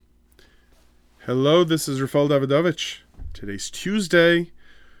Hello, this is Rafal Davidovich. Today's Tuesday,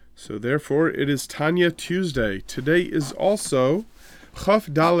 so therefore it is Tanya Tuesday. Today is also Chaf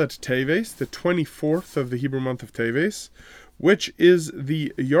Dalet Teves, the 24th of the Hebrew month of Teves, which is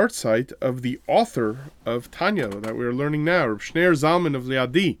the yahrzeit of the author of Tanya that we are learning now, Reb Shneir Zalman of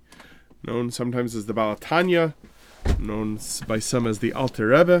Liadi, known sometimes as the Baal Tanya, known by some as the Alter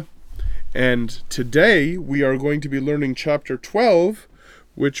Rebbe. And today we are going to be learning chapter 12,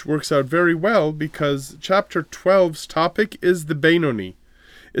 which works out very well because chapter 12's topic is the Beinoni,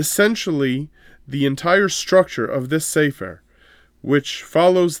 essentially the entire structure of this Sefer, which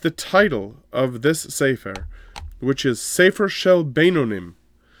follows the title of this Sefer, which is Sefer Shel Beinonim,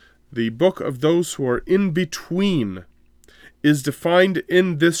 the book of those who are in between, is defined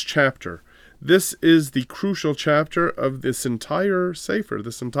in this chapter. This is the crucial chapter of this entire Sefer,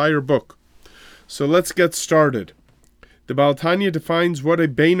 this entire book. So let's get started. The Baal Tanya defines what a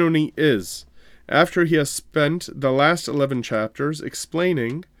Beinoni is, after he has spent the last 11 chapters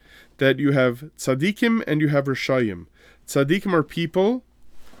explaining that you have tzaddikim and you have rishayim. Tzaddikim are people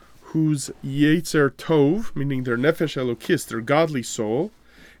whose yetzer tov, meaning their nefesh elokis, their godly soul,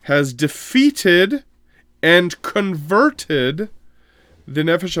 has defeated and converted the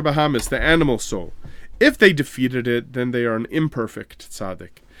nefesh habahamis, the animal soul. If they defeated it, then they are an imperfect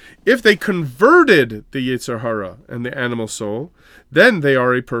tzaddik. If they converted the Yetzer Hara and the animal soul, then they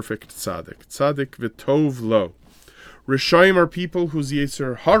are a perfect tzaddik. Tzaddik v'tov lo. Rishayim are people whose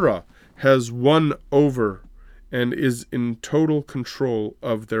Yetzer Hara has won over and is in total control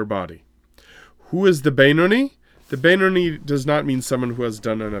of their body. Who is the Beinoni? The Beinoni does not mean someone who has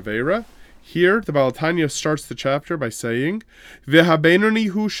done an Aveira. Here, the Baal Tanya starts the chapter by saying, V'ha-Beinoni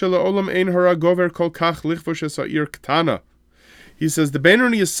hu shela'olam ein hara gover kol kach lichvosh es ha'ir ktana. He says the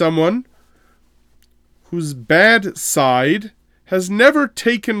Beinoni is someone whose bad side has never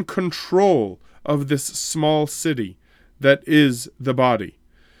taken control of this small city that is the body.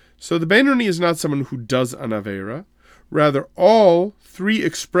 So the Beinoni is not someone who does an Aveira. Rather, all three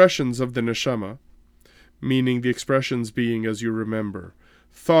expressions of the Neshama, meaning the expressions being, as you remember,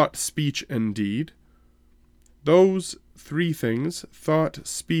 thought, speech, and deed, those three things, thought,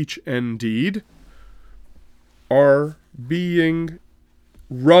 speech, and deed, are being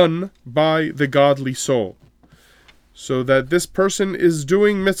run by the godly soul. So that this person is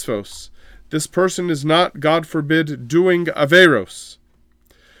doing mitzvos. This person is not, God forbid, doing averos.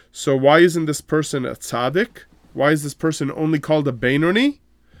 So why isn't this person a tzaddik? Why is this person only called a Beinoni?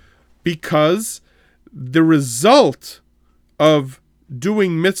 Because the result of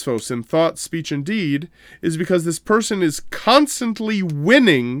doing mitzvos in thought, speech, and deed is because this person is constantly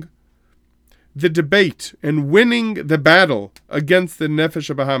winning the debate and winning the battle against the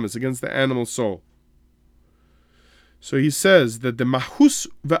nefesh habahamis, against the animal soul. So he says that the mahus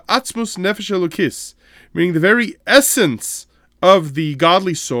v'atzmus nefesh elokis, meaning the very essence of the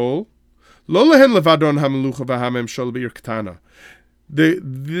godly soul, lo lehen levadon hamelucha v'hamem shel be'ir ktana.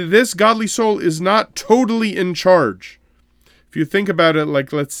 This godly soul is not totally in charge. If you think about it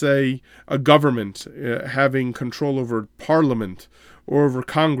like, let's say, a government having control over parliament or over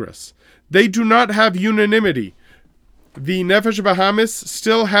Congress, they do not have unanimity. The Nefesh Bahamis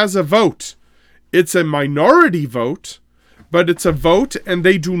still has a vote. It's a minority vote, but it's a vote and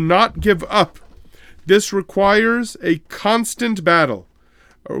they do not give up. This requires a constant battle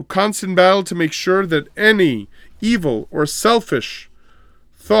to make sure that any evil or selfish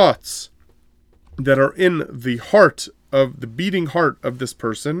thoughts that are in the heart of the beating heart of this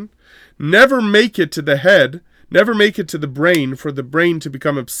person never make it to the head, never make it to the brain for the brain to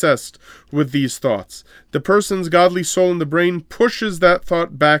become obsessed with these thoughts. The person's godly soul in the brain pushes that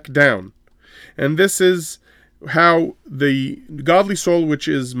thought back down. And this is how the godly soul, which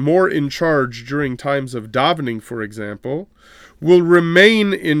is more in charge during times of davening, for example, will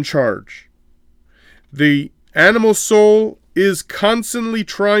remain in charge. The animal soul is constantly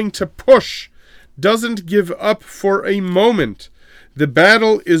trying to push, doesn't give up for a moment. The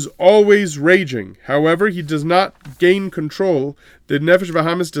battle is always raging. However, he does not gain control. The Nefesh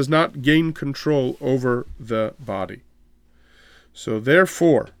Bahamis does not gain control over the body. So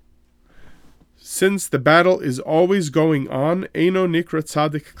therefore, since the battle is always going on, Eino Nikra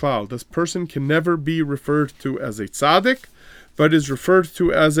Tzaddik Klal, this person can never be referred to as a tzaddik, but is referred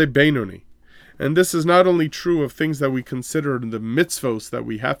to as a Beinoni. And this is not only true of things that we consider the mitzvos that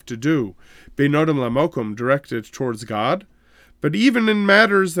we have to do, Beinodim Lamokum, directed towards God, but even in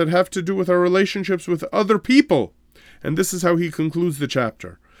matters that have to do with our relationships with other people. And this is how he concludes the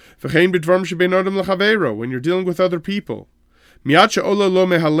chapter. When you're dealing with other people, As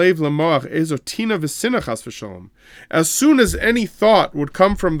soon as any thought would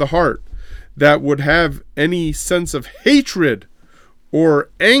come from the heart that would have any sense of hatred or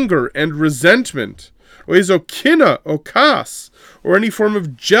anger and resentment, or ezokina or kas, or any form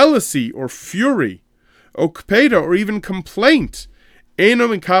of jealousy or fury, okpeda, or even complaint, eno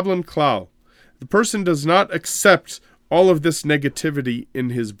mikablan klal. The person does not accept all of this negativity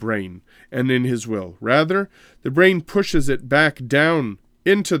in his brain and in his will. Rather, the brain pushes it back down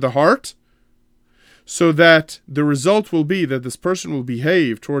into the heart, so that the result will be that this person will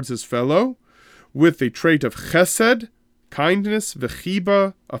behave towards his fellow with a trait of chesed, kindness,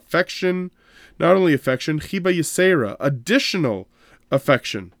 v'chiba, affection, not only affection, chiba yisera, additional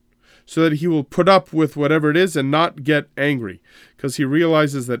affection, so that he will put up with whatever it is and not get angry, because he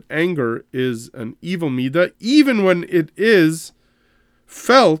realizes that anger is an evil midah, even when it is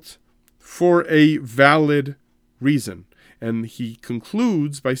felt for a valid reason. And he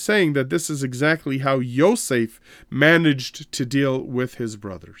concludes by saying that this is exactly how Yosef managed to deal with his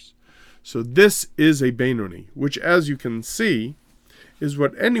brothers. So this is a Beinoni, which, as you can see, is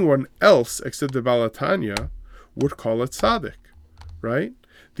what anyone else except the Baal HaTanya would call a tzaddik, right?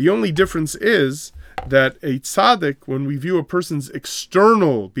 The only difference is that a tzaddik, when we view a person's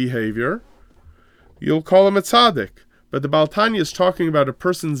external behavior, you'll call him a tzaddik. But the Baal HaTanya is talking about a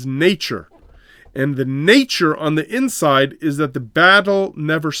person's nature. And the nature on the inside is that the battle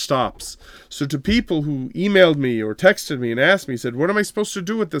never stops. So to people who emailed me or texted me and asked me, said, what am I supposed to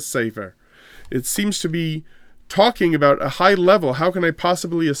do with this sefer? It seems to be talking about a high level. How can I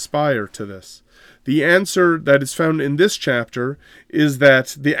possibly aspire to this? The answer that is found in this chapter is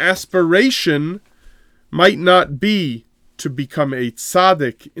that the aspiration might not be to become a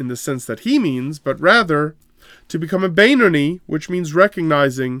tzaddik in the sense that he means, but rather to become a Beinoni, which means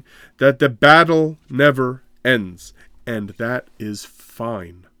recognizing that the battle never ends. And that is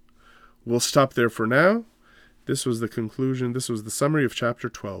fine. We'll stop there for now. This was the conclusion. This was the summary of chapter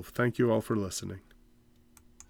 12. Thank you all for listening.